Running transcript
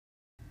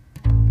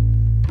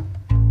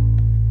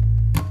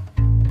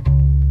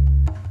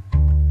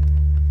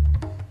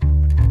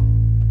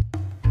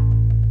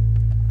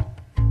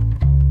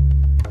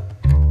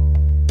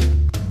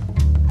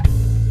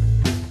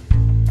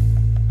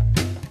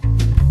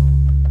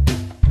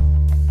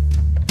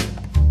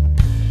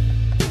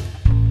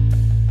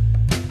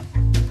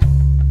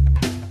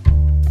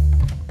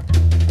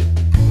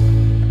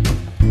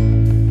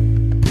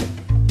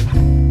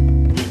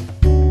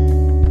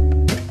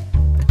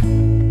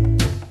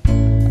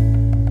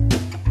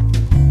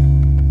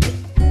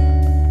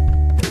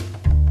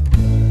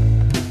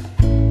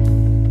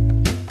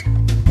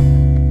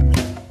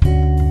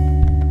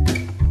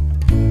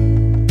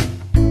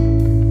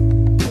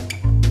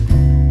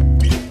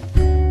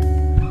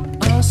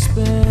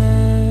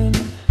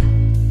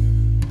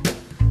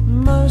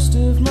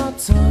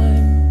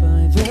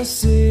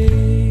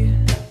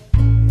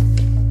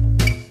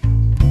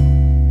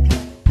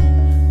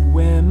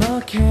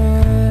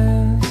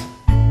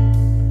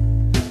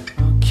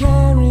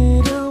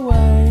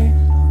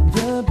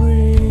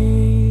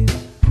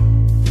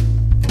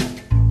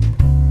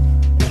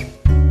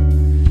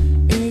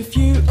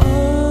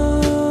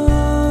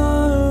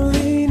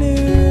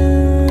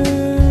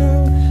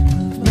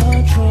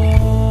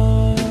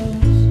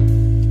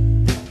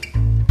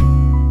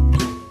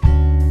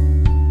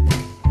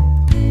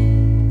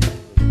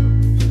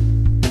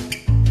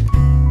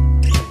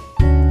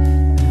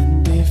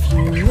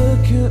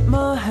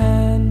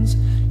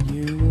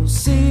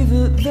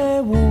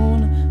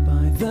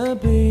the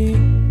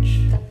beach,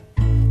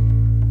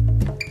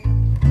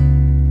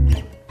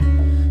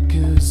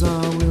 'cause I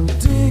will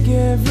dig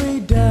every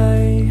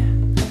day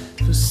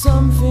for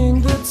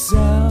something that's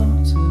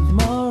out of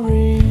my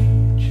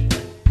reach.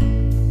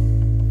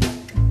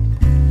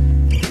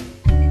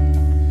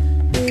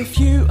 If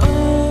you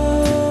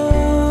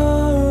only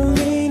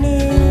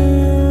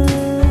knew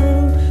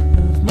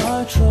of my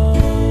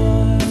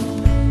trial,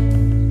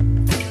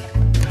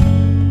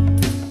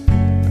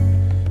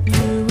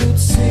 you would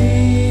see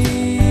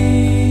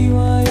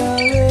why I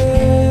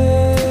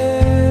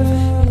live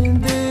in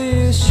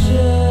this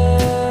shell.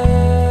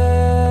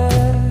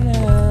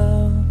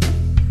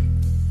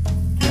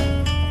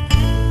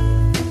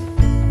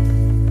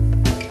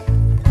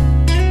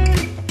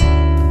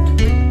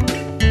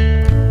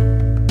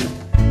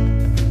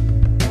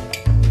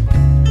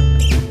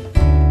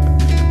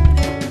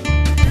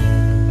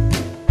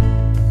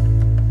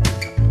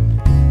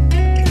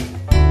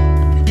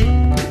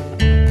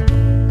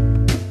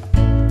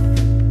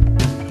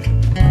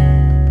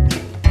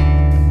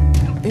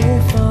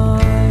 If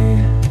I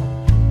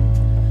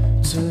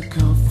took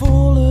off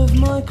all of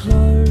my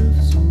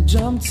clothes and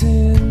jumped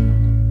in,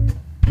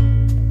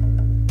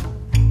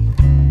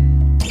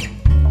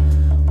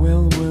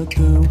 well, would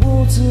the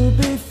water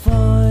be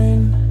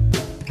fine,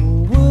 or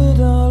would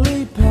I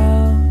leap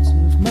out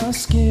of my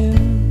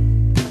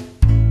skin?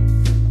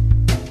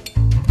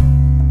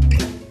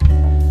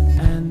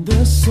 And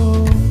the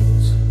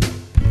salt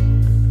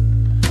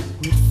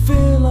would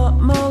fill up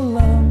my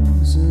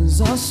lungs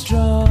as I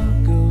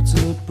struggle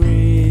to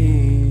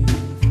breathe,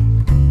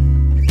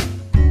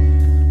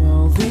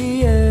 while the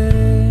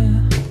air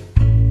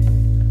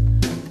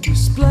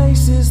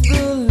displaces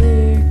the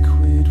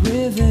liquid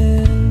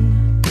within.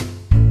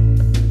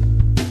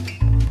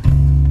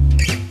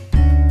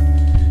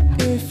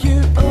 If you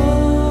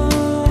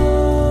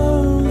only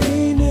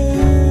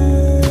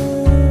knew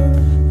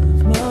of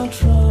my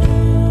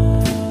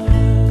trials,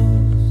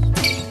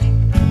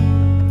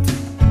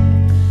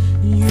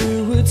 you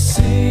would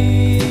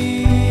see